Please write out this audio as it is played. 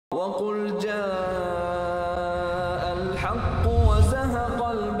وقل جاء الحق وزهق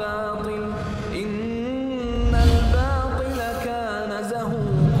الباطل إن الباطل كان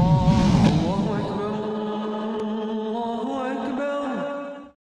زهوقا الله أكبر الله أكبر.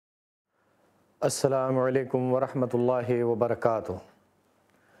 السلام علیکم ورحمۃ اللہ وبرکاتہ.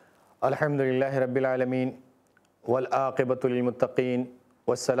 الحمد للہ رب العالمین والعاقبۃ للمتقین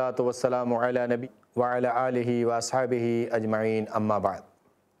والصلاۃ والسلام علی نبی وعلی آلہ واصحابہ اجمعین اما بعد.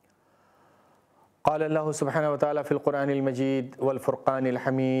 قال اللہ سبحانہ وتعالی فی القرآن المجید والفرقان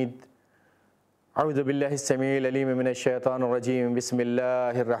الحمید. اعوذ باللہ السمیع العلیم من الشیطان الرجیم. بسم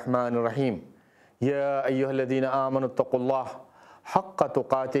اللہ الرحمن الرحیم. یا ایہا الذین آمنوا اتقوا اللہ حق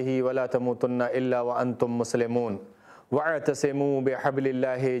تقاتہ ولا تموتن الا وانتم مسلمون واعتصموا بحبل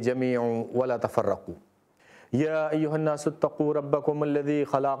اللہ جميعا ولا تفرقوا. یا ایہا الناس اتقوا ربکم الذی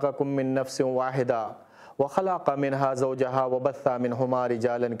خلقکم من نفس واحدہ وخلق منها زوجها وبث منهما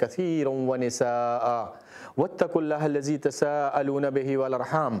رجالا كثيرا ونساء واتقوا الله الذي تساءلون به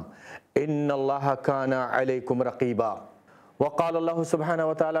والارحام ان الله كان عليكم رقيبا. وقال الله سبحانه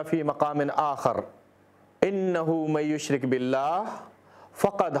وتعالى في مقام آخر انه من يشرك بالله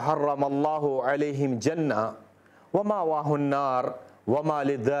فقد حرم الله عليهم جنة ومأواه النار وما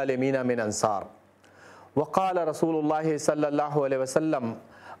للظالمين من انصار. وقال رسول الله صلی اللہ علیہ وسلم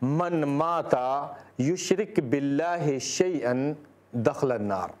من مات یشرک باللہ شیئا دخل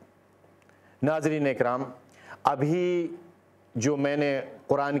النار. ناظرین اکرام، ابھی جو میں نے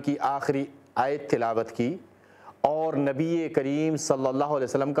قرآن کی آخری آیت تلاوت کی اور نبی کریم صلی اللہ علیہ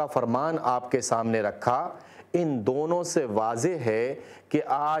وسلم کا فرمان آپ کے سامنے رکھا، ان دونوں سے واضح ہے کہ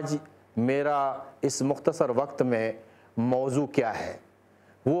آج میرا اس مختصر وقت میں موضوع کیا ہے.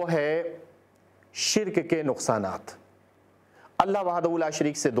 وہ ہے شرک کے نقصانات. اللہ وحدہ لا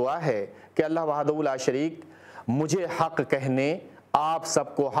شریک سے دعا ہے کہ اللہ وحدہ لا شریک مجھے حق کہنے، آپ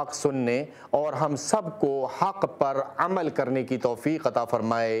سب کو حق سننے اور ہم سب کو حق پر عمل کرنے کی توفیق عطا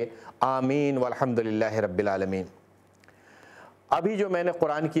فرمائے. آمین والحمدللہ رب العالمین. ابھی جو میں نے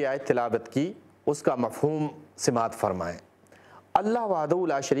قرآن کی آیت تلاوت کی اس کا مفہوم سماعت فرمائیں. اللہ وحدہ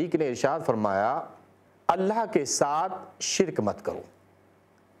لا شریک نے ارشاد فرمایا اللہ کے ساتھ شرک مت کرو.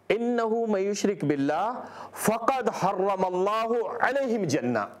 انہو من یشرک باللہ فقد حرم اللہ علیہم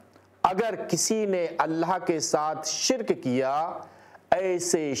جنہ. اگر کسی نے اللہ کے ساتھ شرک کیا،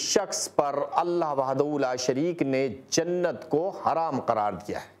 ایسے شخص پر اللہ وحدہ لا شریک نے جنت کو حرام قرار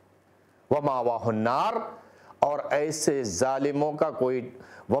دیا ہے. ومأواہ النار، اور ایسے ظالموں کا کوئی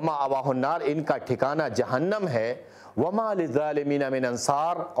ومأواہ النار، ان کا ٹھکانہ جہنم ہے. وما للظالمین من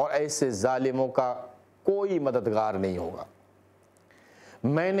انصار، اور ایسے ظالموں کا کوئی مددگار نہیں ہوگا.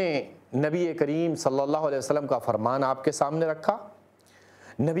 میں نے نبی کریم صلی اللہ علیہ وسلم کا فرمان آپ کے سامنے رکھا.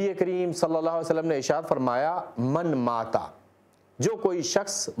 نبی کریم صلی اللہ علیہ وسلم نے ارشاد فرمایا من ماتا، جو کوئی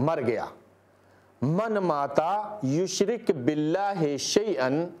شخص مر گیا، من ماتا یشرک باللہ شیئا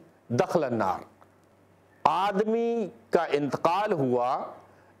دخل النار. آدمی کا انتقال ہوا،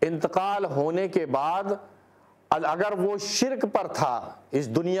 انتقال ہونے کے بعد اگر وہ شرک پر تھا، اس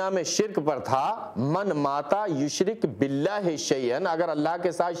دنیا میں شرک پر تھا، من ماتا یشرک باللہ شیئا، اگر اللہ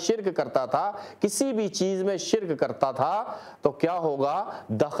کے ساتھ شرک کرتا تھا، کسی بھی چیز میں شرک کرتا تھا، تو کیا ہوگا؟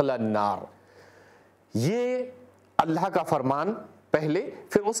 دخل النار. یہ اللہ کا فرمان پہلے،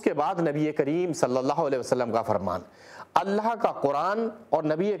 پھر اس کے بعد نبی کریم صلی اللہ علیہ وسلم کا فرمان. اللہ کا قرآن اور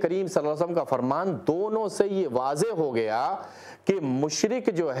نبی کریم صلی اللہ علیہ وسلم کا فرمان دونوں سے یہ واضح ہو گیا کہ مشرک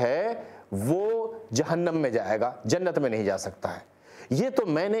جو ہے وہ جہنم میں جائے گا، جنت میں نہیں جا سکتا ہے. یہ تو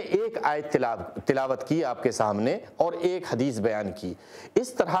میں نے ایک آیت تلاوت کی آپ کے سامنے اور ایک حدیث بیان کی.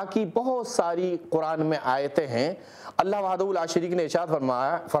 اس طرح کی بہت ساری قرآن میں آیتیں ہیں. اللہ وحدہ لا شریک نے ارشاد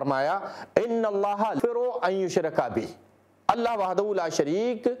فرمایا ان اللہ لا یغفر ان یشرک بہ. اللہ وحدہ لا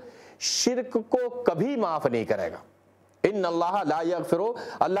شریک شرک کو کبھی معاف نہیں کرے گا. ان اللہ لا یغفر،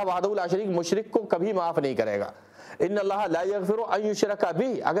 اللہ وحدہ لا شریک مشرک کو کبھی معاف نہیں کرے گا. ان اللہ لا یغفر ان یشرک بہ،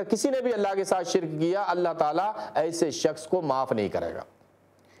 اگر کسی نے بھی اللہ کے ساتھ شرک کیا، اللہ تعالیٰ ایسے شخص کو معاف نہیں کرے گا.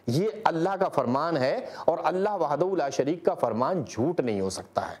 یہ اللہ کا فرمان ہے، اور اللہ وحدہ لا شریک کا فرمان جھوٹ نہیں ہو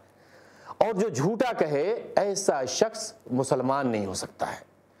سکتا ہے. اور جو جھوٹا کہے ایسا شخص مسلمان نہیں ہو سکتا ہے.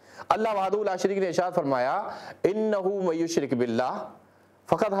 اللہ وحدہ لا شریک نے ارشاد فرمایا انہو من یشرک باللہ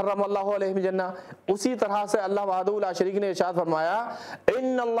فقد حرم اللہ علیہم جنہ. اسی طرح سے اللہ وحدہ لا شریک نے ارشاد فرمایا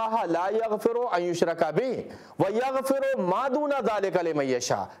ان اللہ لا یغفر ان یشرک بہ ویغفر ما دون ذلک لمن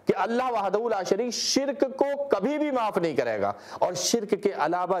یشاء، کہ اللہ وحدہ لا شریک شرک کو کبھی بھی معاف نہیں کرے گا، اور شرک کے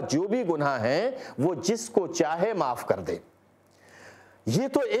علاوہ جو بھی گناہ ہیں وہ جس کو چاہے معاف کر دے. یہ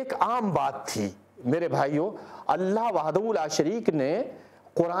تو ایک عام بات تھی میرے بھائیوں. اللہ وحدہ لا شریک نے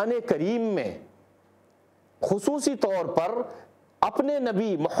قرآن کریم میں خصوصی طور پر اپنے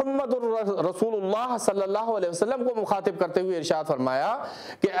نبی محمد رسول اللہ صلی اللہ علیہ وسلم کو مخاطب کرتے ہوئے ارشاد فرمایا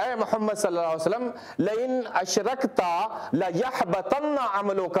کہ اے محمد صلی اللہ علیہ وسلم لئن اشرکت لیحبطن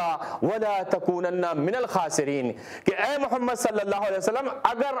عملک ولا تکونن من الخاسرین، کہ اے محمد صلی اللہ علیہ وسلم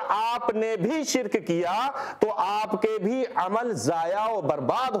اگر آپ نے بھی شرک کیا تو آپ کے بھی عمل ضائع و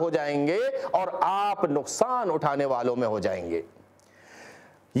برباد ہو جائیں گے اور آپ نقصان اٹھانے والوں میں ہو جائیں گے۔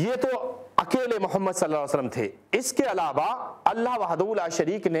 یہ تو اکیلے محمد صلی اللہ علیہ وسلم تھے، اس کے علاوہ اللہ وحدہ لا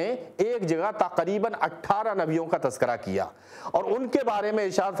شریک نے ایک جگہ تقریباً 18 نبیوں کا تذکرہ کیا اور ان کے بارے میں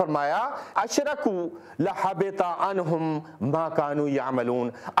ارشاد فرمایا اشرکوا لحبط عنہم ما کانوا یعملون،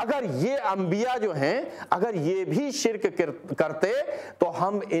 اگر یہ انبیاء جو ہیں اگر یہ بھی شرک کرتے تو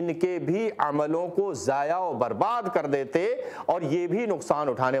ہم ان کے بھی عملوں کو ضائع و برباد کر دیتے اور یہ بھی نقصان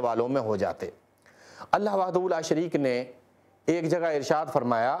اٹھانے والوں میں ہو جاتے۔ اللہ وحدہ لا شریک نے ایک جگہ ارشاد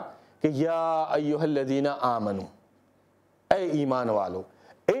فرمایا کہ یا ایھا الذین آمنو، اے ایمان والو،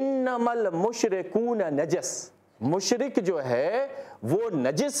 انما المشرکون نجس، مشرک جو ہے وہ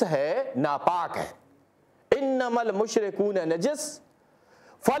نجس ہے، ناپاک ہے۔ انما المشرکون نجس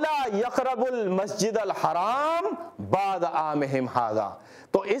فلا یقربوا المسجد الحرام بعد عامہم ھذا،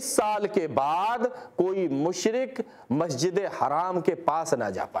 تو اس سال کے بعد کوئی مشرک مسجد حرام کے پاس نہ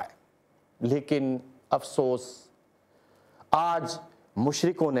جا پائے۔ لیکن افسوس آج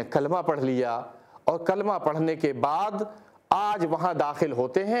مشرکوں نے کلمہ پڑھ لیا اور کلمہ پڑھنے کے بعد آج وہاں داخل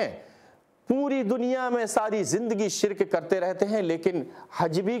ہوتے ہیں، پوری دنیا میں ساری زندگی شرک کرتے رہتے ہیں، لیکن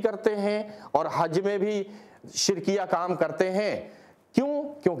حج بھی کرتے ہیں اور حج میں بھی شرکیہ کام کرتے ہیں۔ کیوں؟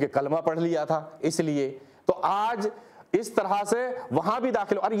 کیونکہ کلمہ پڑھ لیا تھا، اس لیے تو آج اس طرح سے وہاں بھی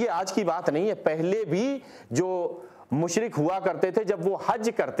داخل، اور یہ آج کی بات نہیں ہے، پہلے بھی جو مشرک ہوا کرتے تھے جب وہ حج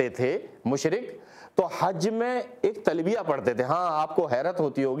کرتے تھے مشرک تو حج میں ایک تلبیہ پڑھتے تھے۔ ہاں آپ کو حیرت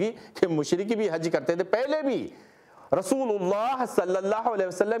ہوتی ہوگی کہ مشرک بھی حج کرتے تھے، پہلے بھی رسول اللہ صلی اللہ علیہ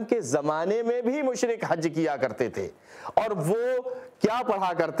وسلم کے زمانے میں بھی مشرک حج کیا کرتے تھے، اور وہ کیا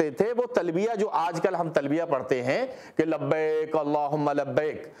پڑھا کرتے تھے؟ وہ تلبیہ جو آج کل ہم تلبیہ پڑھتے ہیں کہ لبیک اللہم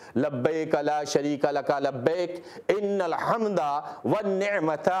لبیک لبیک لا شریک لک لبیک ان الحمد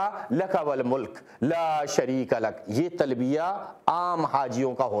والنعمت لک والملک لا شریک لک، یہ تلبیہ عام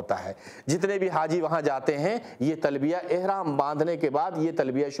حاجیوں کا ہوتا ہے۔ جتنے بھی حاجی وہاں جاتے ہیں یہ تلبیہ احرام باندھنے کے بعد یہ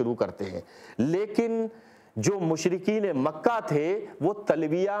تلبیہ شروع کرتے ہیں، لیکن جو مشرکین مکہ تھے وہ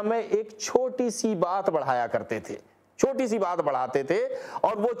تلبیہ میں ایک چھوٹی سی بات بڑھایا کرتے تھے، چھوٹی سی بات بڑھاتے تھے،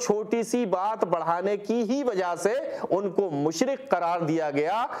 اور وہ چھوٹی سی بات بڑھانے کی ہی وجہ سے ان کو مشرک قرار دیا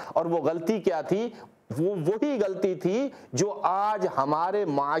گیا۔ اور وہ غلطی کیا تھی؟ وہ وہی غلطی تھی جو آج ہمارے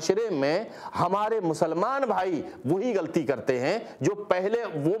معاشرے میں ہمارے مسلمان بھائی وہی غلطی کرتے ہیں جو پہلے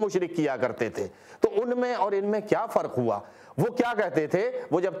وہ مشرک کیا کرتے تھے۔ تو ان میں اور ان میں کیا فرق ہوا؟ وہ کیا کہتے تھے؟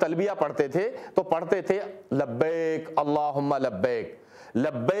 وہ جب تلبیہ پڑھتے تھے تو پڑھتے تھے لبیک اللہم لبیک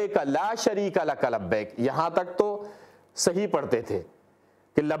لبیک لا شریک لک لبیک، یہاں تک تو صحیح پڑھتے تھے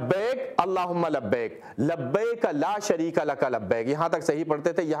کہ لبیک اللہم لبیک لبیک لا شریک لک لبیک، یہاں تک صحیح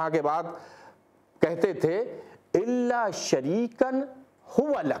پڑھتے تھے۔ یہاں کے بعد کہتے تھے الا شریکن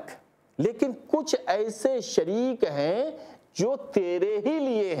ہوا لک، لیکن کچھ ایسے شریک ہیں جو تیرے ہی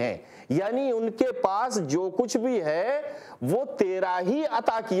لیے ہیں، یعنی ان کے پاس جو کچھ بھی ہے وہ تیرا ہی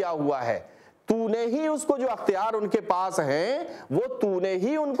عطا کیا ہوا ہے، تو نے ہی اس کو جو اختیار ان کے پاس ہیں وہ تو نے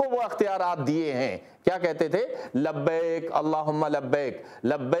ہی ان کو وہ اختیارات دیے ہیں۔ کیا کہتے تھے؟ لبیک اللہم لبیک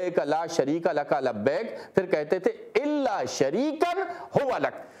لبیک لا شریک لک لبیک، پھر کہتے تھے الا شریکن ہوا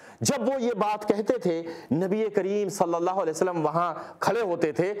لک۔ جب وہ یہ بات کہتے تھے نبی کریم صلی اللہ علیہ وسلم وہاں کھڑے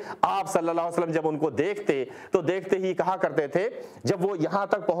ہوتے تھے، آپ صلی اللہ علیہ وسلم جب ان کو دیکھتے تو دیکھتے ہی کہا کرتے تھے، جب وہ یہاں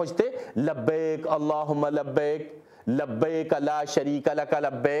تک پہنچتے لبیک اللہم لبیک لبیک لا شریک لک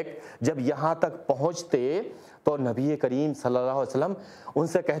لبیک، جب یہاں تک پہنچتے تو نبی کریم صلی اللہ علیہ وسلم ان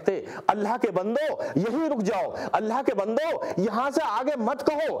سے کہتے اللہ کے بندو یہی رک جاؤ، اللہ کے بندو یہاں سے آگے مت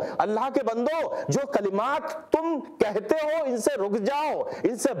کہو، اللہ کے بندو جو کلمات تم کہتے ہو ان سے رک جاؤ،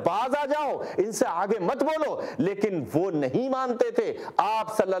 ان سے باز آ جاؤ، ان سے آگے مت بولو۔ لیکن وہ نہیں مانتے تھے،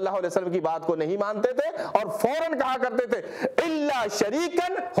 آپ صلی اللہ علیہ وسلم کی بات کو نہیں مانتے تھے اور فوراً کہا کرتے تھے الا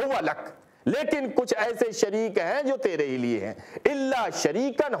شریکن ہوا لک، لیکن کچھ ایسے شریک ہیں جو تیرے ہی لیے ہیں، الا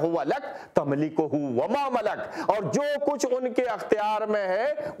شریکن ہوا لک تملکہ وما ملک، اور جو کچھ ان کے اختیار میں ہے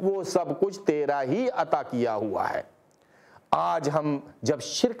وہ سب کچھ تیرا ہی عطا کیا ہوا ہے۔ آج ہم جب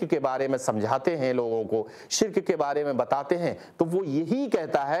شرک کے بارے میں سمجھاتے ہیں لوگوں کو، شرک کے بارے میں بتاتے ہیں تو وہ یہی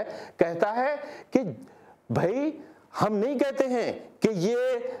کہتا ہے کہ بھائی ہم نہیں کہتے ہیں کہ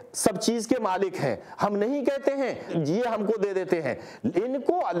یہ सब चीज के मालिक हैं, हम नहीं कहते हैं ये हमको दे देते हैं।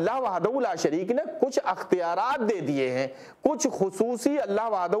 इनको अल्लाह वहदहू ला शरीक ने कुछ अख्तियारात दे दिए हैं, कुछ खुसूसी अल्लाह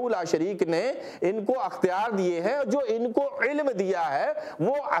वहदहू ला शरीक ने इनको अख्तियार दिए हैं। जो इनको इल्म दिया है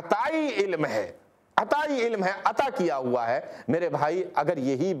वो अताई इल्म है, अताई इल्म है, अता किया हुआ है। मेरे भाई अगर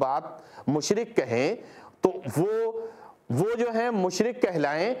यही बात मुशरिक कहें तो वो जो है मुशरिक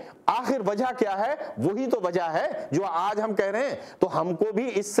कहलाएं। आखिर वजह क्या है? वही तो वजह है जो आज हम कह रहे हैं। तो हमको भी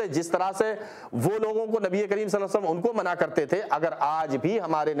इससे, जिस तरह से वो लोगों को नबी करीम सल्लल्लाहु अलैहि वसल्लम उनको मना करते थे, अगर आज भी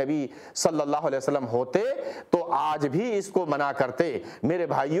हमारे नबी सल्लल्लाहु अलैहि वसल्लम होते तो आज भी इसको मना करते। मेरे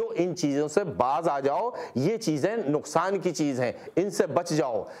भाइयों, इन चीज़ों से बाज आ जाओ, ये चीज़ें नुकसान की चीज़ हैं, इनसे बच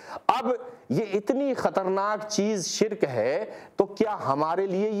जाओ। अब ये इतनी खतरनाक चीज़ शिर्क है, तो क्या हमारे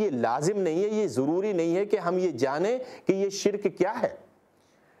लिए ये लाजिम नहीं है, ये ज़रूरी नहीं है कि हम ये जानें कि ये शिर्क क्या है?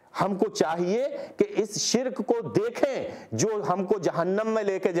 हमको चाहिए कि इस शिर्क को देखें जो हमको जहन्नम में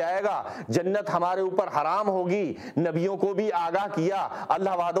लेके जाएगा, जन्नत हमारे ऊपर हराम होगी। नबियों को भी आगाह किया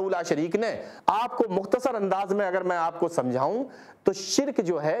अल्लाह वहदहू ला शरीक ने। आपको मुख्तसर अंदाज में अगर मैं आपको समझाऊं तो शिर्क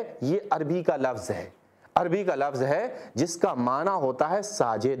जो है ये अरबी का लफ्ज़ है, अरबी का लफ्ज़ है जिसका माना होता है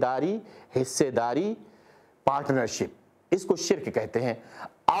साझेदारी, हिस्सेदारी, पार्टनरशिप। इसको शिर्क कहते हैं।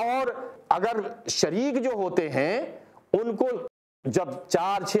 और अगर शरीक जो होते हैं उनको, जब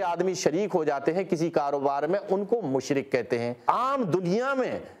 4-6 आदमी शरीक हो जाते हैं किसी कारोबार में, उनको मुशरिक कहते हैं। आम दुनिया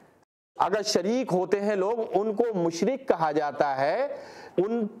में अगर शरीक होते हैं लोग, उनको मुशरिक कहा जाता है।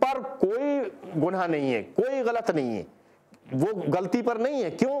 उन पर कोई गुनाह नहीं है, कोई गलत नहीं है, वो गलती पर नहीं है।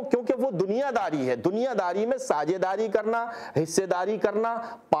 क्यों? क्योंकि वो दुनियादारी है। दुनियादारी में साझेदारी करना, हिस्सेदारी करना,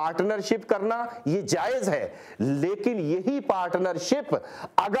 पार्टनरशिप करना ये जायज़ है। लेकिन यही पार्टनरशिप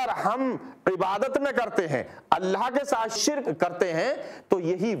अगर हम इबादत में करते हैं, अल्लाह के साथ शिर्क करते हैं, तो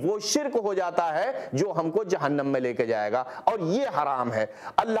यही वो शिर्क हो जाता है जो हमको जहन्नम में लेके जाएगा। और ये हराम है।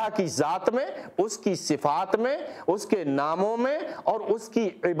 अल्लाह की ज़ात में, उसकी सिफात में, उसके नामों में और उसकी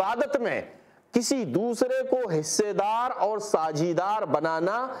इबादत में किसी दूसरे को हिस्सेदार और साझीदार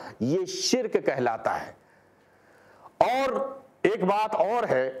बनाना ये शिर्क कहलाता है। और एक बात और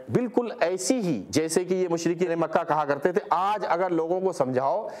है, बिल्कुल ऐसी ही जैसे कि ये मुशरिकीन मक्का कहा करते थे। आज अगर लोगों को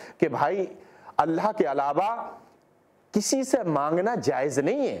समझाओ कि भाई अल्लाह के अलावा किसी से मांगना जायज़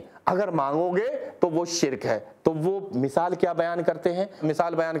नहीं है, अगर मांगोगे तो वो शिर्क है, तो वो मिसाल क्या बयान करते हैं?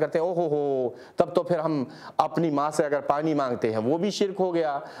 मिसाल बयान करते हैं, ओहो हो, तब तो फिर हम अपनी माँ से अगर पानी मांगते हैं वो भी शिर्क हो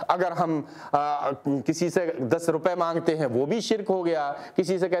गया। अगर हम किसी से 10 रुपए मांगते हैं वो भी शिर्क हो गया।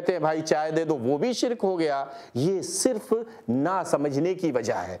 किसी से कहते हैं भाई चाय दे दो, वो भी शिर्क हो गया। ये सिर्फ ना समझने की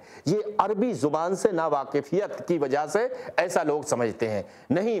वजह है, ये अरबी ज़ुबान से ना वाकिफियत की वजह से ऐसा लोग समझते हैं।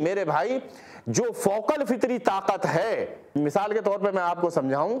 नहीं मेरे भाई, जो फौकल फितरी ताकत है, मिसाल के तौर पे मैं आपको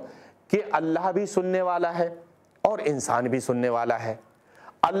समझाऊं कि अल्लाह भी सुनने वाला है और इंसान भी सुनने वाला है।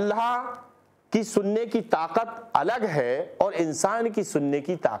 अल्लाह की सुनने की ताकत अलग है और इंसान की सुनने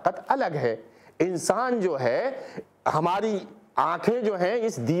की ताकत अलग है। इंसान जो है, हमारी आंखें जो हैं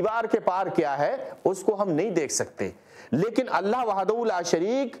इस दीवार के पार क्या है उसको हम नहीं देख सकते, लेकिन अल्लाह वहदहू ला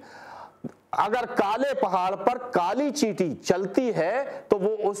शरीक अगर काले पहाड़ पर काली चींटी चलती है तो वो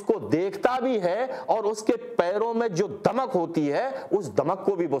उसको देखता भी है और उसके पैरों में जो दमक होती है उस दमक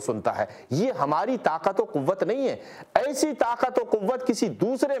को भी वो सुनता है। ये हमारी ताकत और कुव्वत नहीं है। ऐसी ताकत और कुव्वत किसी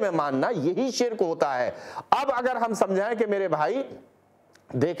दूसरे में मानना यही शिर्क होता है। अब अगर हम समझाएं कि मेरे भाई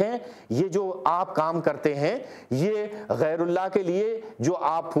देखें, ये जो आप काम करते हैं ये गैरुल्लाह के लिए, जो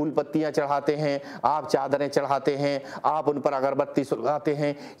आप फूल पत्तियां चढ़ाते हैं, आप चादरें चढ़ाते हैं, आप उन पर अगरबत्ती सुलगाते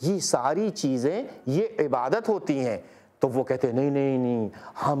हैं, ये सारी चीज़ें ये इबादत होती हैं। तो वो कहते हैं नहीं नहीं नहीं,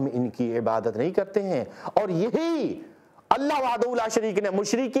 हम इनकी इबादत नहीं करते हैं। और यही अल्लाह वहदहू ला शरीक ने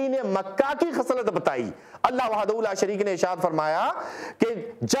मुशरिकीन मक्का की खसलत बताई। अल्लाह वहदहू ला शरीक ने इरशाद फरमाया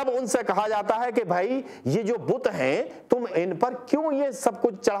कि जब उनसे कहा जाता है कि भाई ये जो बुत हैं तुम इन पर क्यों ये सब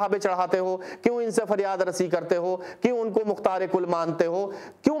कुछ चढ़ाते हो, क्यों इनसे फरियाद रसी करते हो, क्यों उनको मुख्तार कुल मानते हो,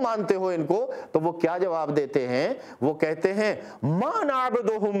 क्यों मानते हो इनको? तो वो क्या जवाब देते हैं? वो कहते हैं मा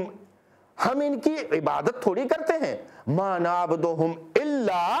नाबुदुहुम, हम इनकी इबादत थोड़ी करते हैं, मा नाबुदुहुम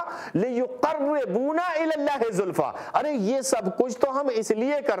इल्ला लियुक़र्रिबूना इलल्लाहि ज़ुल्फ़ा। अरे ये सब कुछ तो हम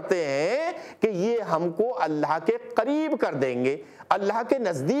इसलिए करते हैं कि ये हमको अल्लाह के करीब कर देंगे, अल्लाह के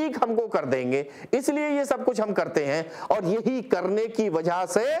नज़दीक हमको कर देंगे, इसलिए ये सब कुछ हम करते हैं। और यही करने की वजह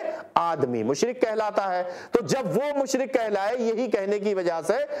से आदमी मुशरिक कहलाता है। तो जब वो मुशरिक कहलाए यही कहने की वजह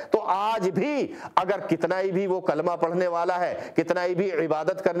से, तो आज भी अगर कितना ही भी वो कलमा पढ़ने वाला है, कितना ही भी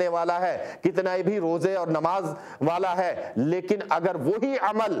इबादत करने वाला है, कितना ही भी रोज़े और नमाज वाला है, लेकिन अगर वही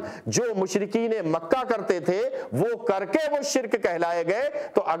अमल जो मुशरिकीन मक्का करते थे वो करके वो शिर्क कहलाए गए,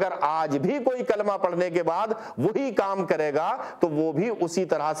 तो अगर आज भी कोई कलमा पढ़ने के बाद वही काम करेगा तो وہ بھی اسی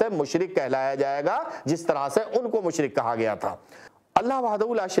طرح سے مشرک کہلایا جائے گا جس طرح سے ان کو مشرک کہا گیا تھا۔ اللہ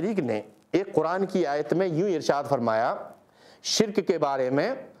وحدہ لا شریک نے ایک قرآن کی آیت میں یوں ارشاد فرمایا شرک کے بارے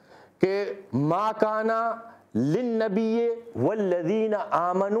میں کہ ما کانا للنبی والذین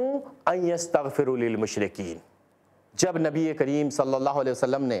آمنوا ان یستغفروا للمشرکین۔ جب نبی کریم صلی اللہ علیہ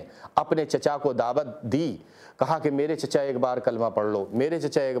وسلم نے اپنے چچا کو دعوت دی، کہا کہ میرے چچا ایک بار کلمہ پڑھ لو، میرے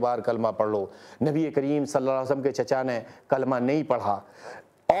چچا ایک بار کلمہ پڑھ لو، نبی کریم صلی اللہ علیہ وسلم کے چچا نے کلمہ نہیں پڑھا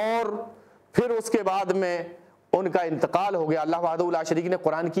اور پھر اس کے بعد میں ان کا انتقال ہو گیا۔ اللہ وحدہ لا شریک نے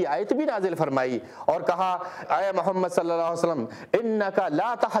قرآن کی آیت بھی نازل فرمائی اور کہا اے محمد صلی اللہ علیہ وسلم انک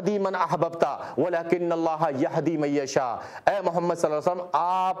لا تہدی من احببت ولکن اللہ یہدی من یشاء۔ اے محمد صلی اللہ علیہ وسلم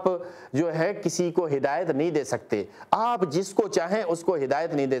آپ جو ہے کسی کو ہدایت نہیں دے سکتے، آپ جس کو چاہیں اس کو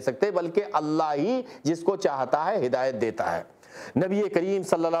ہدایت نہیں دے سکتے، بلکہ اللہ ہی جس کو چاہتا ہے ہدایت دیتا ہے۔ نبی کریم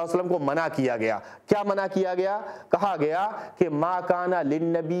صلی اللہ علیہ وسلم کو منع کیا گیا، کیا منع کیا گیا؟ کہا گیا کہ ما کان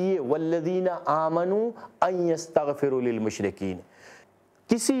للنبی والذین آمنوا ان یستغفروا للمشرکین۔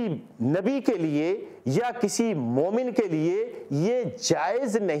 کسی نبی کے لیے یا کسی مومن کے لیے یہ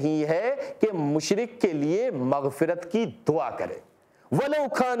جائز نہیں ہے کہ مشرک کے لیے مغفرت کی دعا کرے، وَلَوْ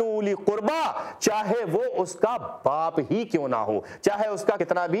كَانُوا أُولِي قُرْبَىٰ، چاہے وہ اس کا باپ ہی کیوں نہ ہو، چاہے اس کا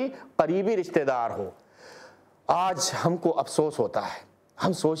کتنا بھی قریبی رشتہ دار ہو۔ آج ہم کو افسوس ہوتا ہے،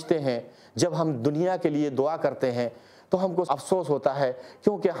 ہم سوچتے ہیں جب ہم دنیا کے لیے دعا کرتے ہیں تو ہم کو افسوس ہوتا ہے،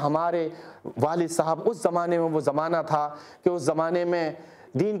 کیونکہ ہمارے والد صاحب اس زمانے میں وہ زمانہ تھا کہ اس زمانے میں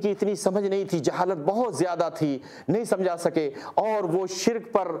دین کی اتنی سمجھ نہیں تھی، جہالت بہت زیادہ تھی، نہیں سمجھا سکے اور وہ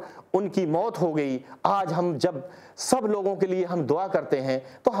شرک پر ان کی موت ہو گئی۔ آج ہم جب سب لوگوں کے لیے ہم دعا کرتے ہیں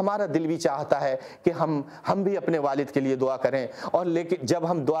تو ہمارا دل بھی چاہتا ہے کہ ہم بھی اپنے والد کے لیے دعا کریں، اور لیکن جب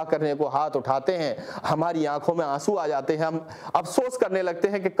ہم دعا کرنے کو ہاتھ اٹھاتے ہیں ہماری آنکھوں میں آنسو آ جاتے ہیں، ہم افسوس کرنے لگتے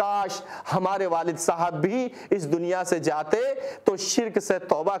ہیں کہ کاش ہمارے والد صاحب بھی اس دنیا سے جاتے تو شرک سے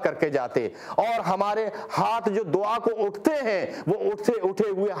توبہ کر کے جاتے، اور ہمارے ہاتھ جو دعا کو اٹھتے ہیں وہ اٹھے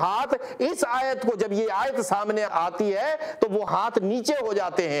ہوئے ہاتھ اس آیت کو جب یہ آیت سامنے آتی ہے تو وہ ہاتھ نیچے ہو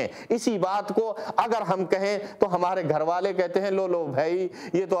جاتے ہیں۔ اسی بات کو اگر ہم کہیں تو ہمارے گھر والے کہتے ہیں لو بھائی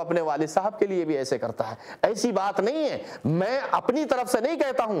یہ تو اپنے والد صاحب کے لیے بھی ایسے کرتا ہے۔ ایسی بات نہیں ہے، میں اپنی طرف سے نہیں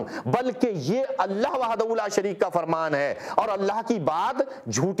کہتا ہوں، بلکہ یہ اللہ وحدہ لا شریک کا فرمان ہے اور اللہ کی بات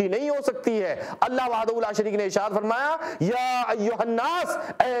جھوٹی نہیں ہو سکتی ہے۔ اللہ وحدہ لا شریک نے ارشاد فرمایا یا ایھا الناس،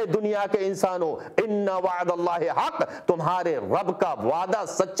 اے دنیا کے انسانوں، ان وعد اللہ حق، تمہارے رب کا وعدہ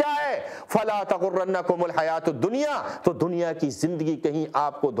سچا ہے، فلا تغرنکم الحیات الدنیا، تو دنیا کی زندگی کہیں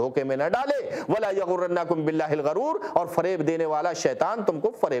آپ کو دھوکے میں نہ ڈالے، ولا یغرنکم باللہ الغرور، اور فریب دینے والا شیطان تم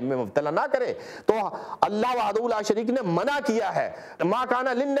کو فریب میں مبتلا نہ کرے۔ تو اللہ وحدہ لا شریک نے منع کیا ہے، ما کان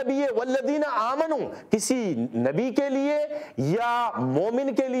للنبی والذین آمنوا، کسی نبی کے لیے یا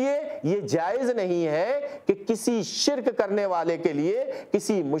مومن کے لیے یہ جائز نہیں ہے کہ کسی شرک کرنے والے کے لیے،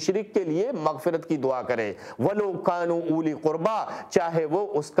 کسی مشرک کے لیے مغفرت کی دعا کرے، وَلَوْ كَانُوا أُولِي قُرْبَىٰ، چاہے وہ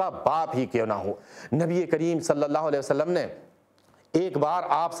اس کا باپ ہی کیوں نہ ہو۔ نبی کریم صلی اللہ علیہ وسلم نے ایک بار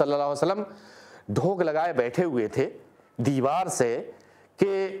آپ صلی اللہ علیہ وسلم ڈھوک لگائے بیٹھے ہوئے تھے دیوار سے کہ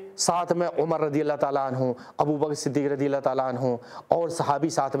ساتھ میں عمر رضی اللہ تعالیٰ عنہ، ابو بکر صدیق رضی اللہ تعالیٰ عنہ اور صحابی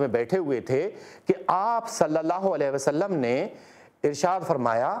ساتھ میں بیٹھے ہوئے تھے کہ آپ صلی اللہ علیہ وسلم نے ارشاد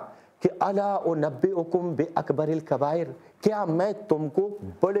فرمایا کہ الا انبئکم باکبر الکبائر، کیا میں تم کو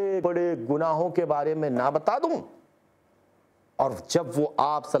بڑے بڑے گناہوں کے بارے میں نہ بتا دوں؟ اور جب وہ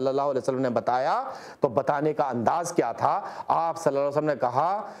آپ صلی اللہ علیہ وسلم نے بتایا تو بتانے کا انداز کیا تھا؟ آپ صلی اللہ علیہ وسلم نے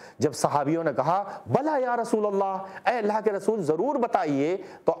کہا، جب صحابیوں نے کہا بلا یا رسول اللہ، اے اللہ کے رسول ضرور بتائیے،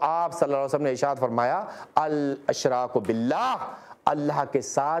 تو آپ صلی اللہ علیہ وسلم نے ارشاد فرمایا الاشراک باللہ، اللہ کے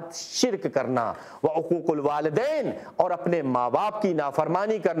ساتھ شرک کرنا، وعقوق الوالدین، اور اپنے ماں باپ کی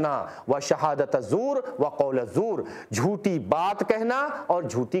نافرمانی کرنا، وشہادت الزور وقول الزور، جھوٹی بات کہنا اور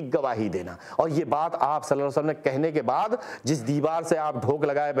جھوٹی گواہی دینا۔ اور یہ بات آپ صلی اللہ علیہ وسلم نے کہنے کے بعد جس دیوار سے آپ ڈھوک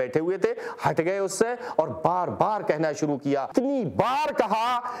لگائے بیٹھے ہوئے تھے ہٹ گئے اس سے اور بار بار کہنا شروع کیا۔ اتنی بار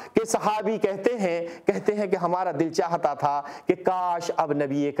کہا کہ صحابی کہتے ہیں کہ ہمارا دل چاہتا تھا کہ کاش اب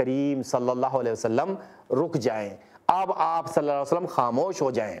نبی کریم صلی اللہ علیہ وسلم رک جائیں، اب آپ صلی اللہ علیہ وسلم خاموش ہو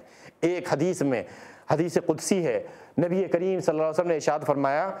جائیں۔ ایک حدیث میں، حدیث قدسی ہے، نبی کریم صلی اللہ علیہ وسلم نے ارشاد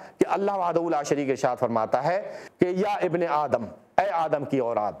فرمایا کہ اللہ وحدہ لا شریک ارشاد فرماتا ہے کہ یا ابن آدم، اے آدم کی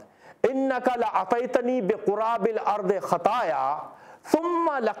اولاد، انک لاتیتنی بقراب الارض خطایا ثم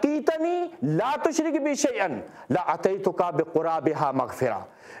لقیتنی لا تشرک بی شیئا لاتیتک بقرابها مغفرہ،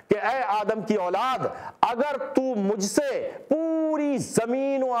 کہ اے آدم کی اولاد، اگر تو مجھ سے پوری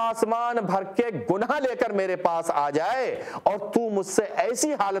زمین و آسمان بھر کے گناہ لے کر میرے پاس آ جائے اور تو مجھ سے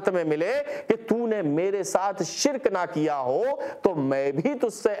ایسی حالت میں ملے کہ تو نے میرے ساتھ شرک نہ کیا ہو، تو میں بھی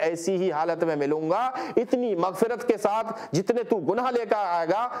تجھ سے ایسی ہی حالت میں ملوں گا، اتنی مغفرت کے ساتھ جتنے تو گناہ لے کر آئے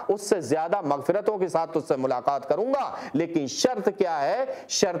گا اس سے زیادہ مغفرتوں کے ساتھ تجھ سے ملاقات کروں گا۔ لیکن شرط کیا ہے؟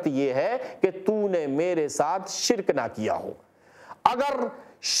 شرط یہ ہے کہ تو نے میرے ساتھ شرک نہ کیا ہو۔ اگر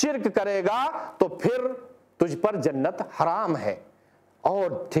شرک کرے گا تو پھر تجھ پر جنت حرام ہے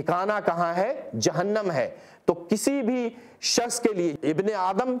اور ٹھکانہ کہاں ہے؟ جہنم ہے۔ تو کسی بھی شخص کے لیے، ابن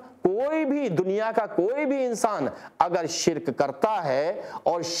آدم، کوئی بھی دنیا کا کوئی بھی انسان اگر شرک کرتا ہے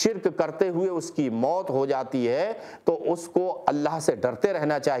اور شرک کرتے ہوئے اس کی موت ہو جاتی ہے تو اس کو اللہ سے ڈرتے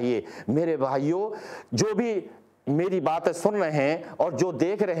رہنا چاہیے۔ میرے بھائیوں، جو بھی میری باتیں سن رہے ہیں اور جو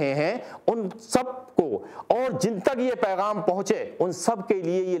دیکھ رہے ہیں، ان سب کو اور جن تک یہ پیغام پہنچے ان سب کے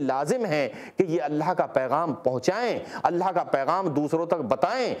لیے یہ لازم ہے کہ یہ اللہ کا پیغام پہنچائیں، اللہ کا پیغام دوسروں تک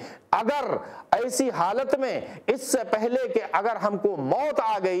بتائیں۔ اگر ایسی حالت میں اس سے پہلے کہ اگر ہم کو موت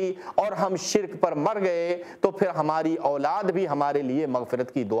آ گئی اور ہم شرک پر مر گئے تو پھر ہماری اولاد بھی ہمارے لیے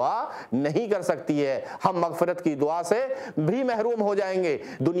مغفرت کی دعا نہیں کر سکتی ہے، ہم مغفرت کی دعا سے بھی محروم ہو جائیں گے،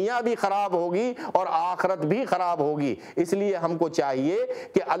 دنیا بھی خراب ہوگی اور آخرت بھی خراب ہوگی۔ اس لیے ہم کو چاہیے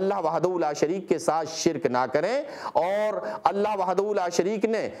کہ اللہ وحدہ لا شریک کے ساتھ شرک نہ کریں، اور اللہ وحدہ لا شریک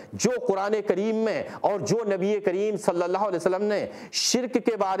نے جو قرآن کریم میں اور جو نبی کریم صلی اللہ علیہ وسلم نے شرک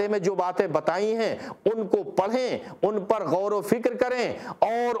کے بارے میں جو باتیں بتائی ہیں ان کو پڑھیں، ان پر غور و فکر کریں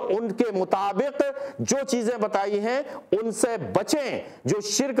اور ان کے مطابق جو چیزیں بتائی ہیں ان سے بچیں۔ جو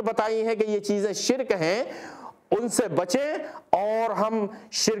شرک بتائی ہیں کہ یہ چیزیں شرک ہیں ان سے بچیں اور ہم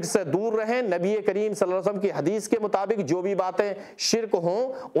شرک سے دور رہیں۔ نبی کریم صلی اللہ علیہ وسلم کی حدیث کے مطابق جو بھی باتیں شرک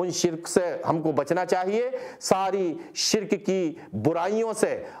ہوں ان شرک سے ہم کو بچنا چاہیے۔ ساری شرک کی برائیوں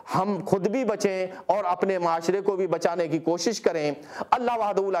سے ہم خود بھی بچیں اور اپنے معاشرے کو بھی بچانے کی کوشش کریں۔ اللہ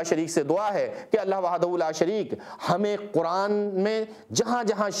وحدہ لا شریک سے دعا ہے کہ اللہ وحدہ لا شریک ہمیں قرآن میں جہاں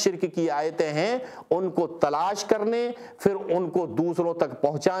جہاں شرک کی آیتیں ہیں ان کو تلاش کرنے، پھر ان کو دوسروں تک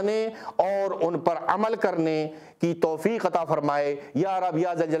پہنچانے اور ان پر عمل کرنے کی توفیق عطا فرمائے۔ یا رب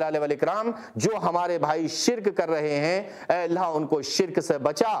یا ذل جلال والاکرام، جو ہمارے بھائی شرک کر رہے ہیں اے اللہ ان کو شرک سے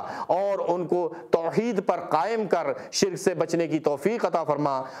بچا اور ان کو توحید پر قائم کر شرک سے بچنے کی توفیق عطا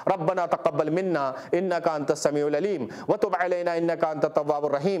فرما۔ ربنا تقبل منا انک انت السمیع العلیم وتب علینا انک انت التواب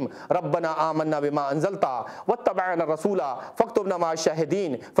الرحیم۔ ربنا آمنا بما انزلت واتبعنا الرسول فاکتبنا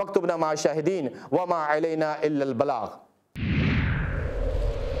مع الشاہدین وما علینا الا البلاغ۔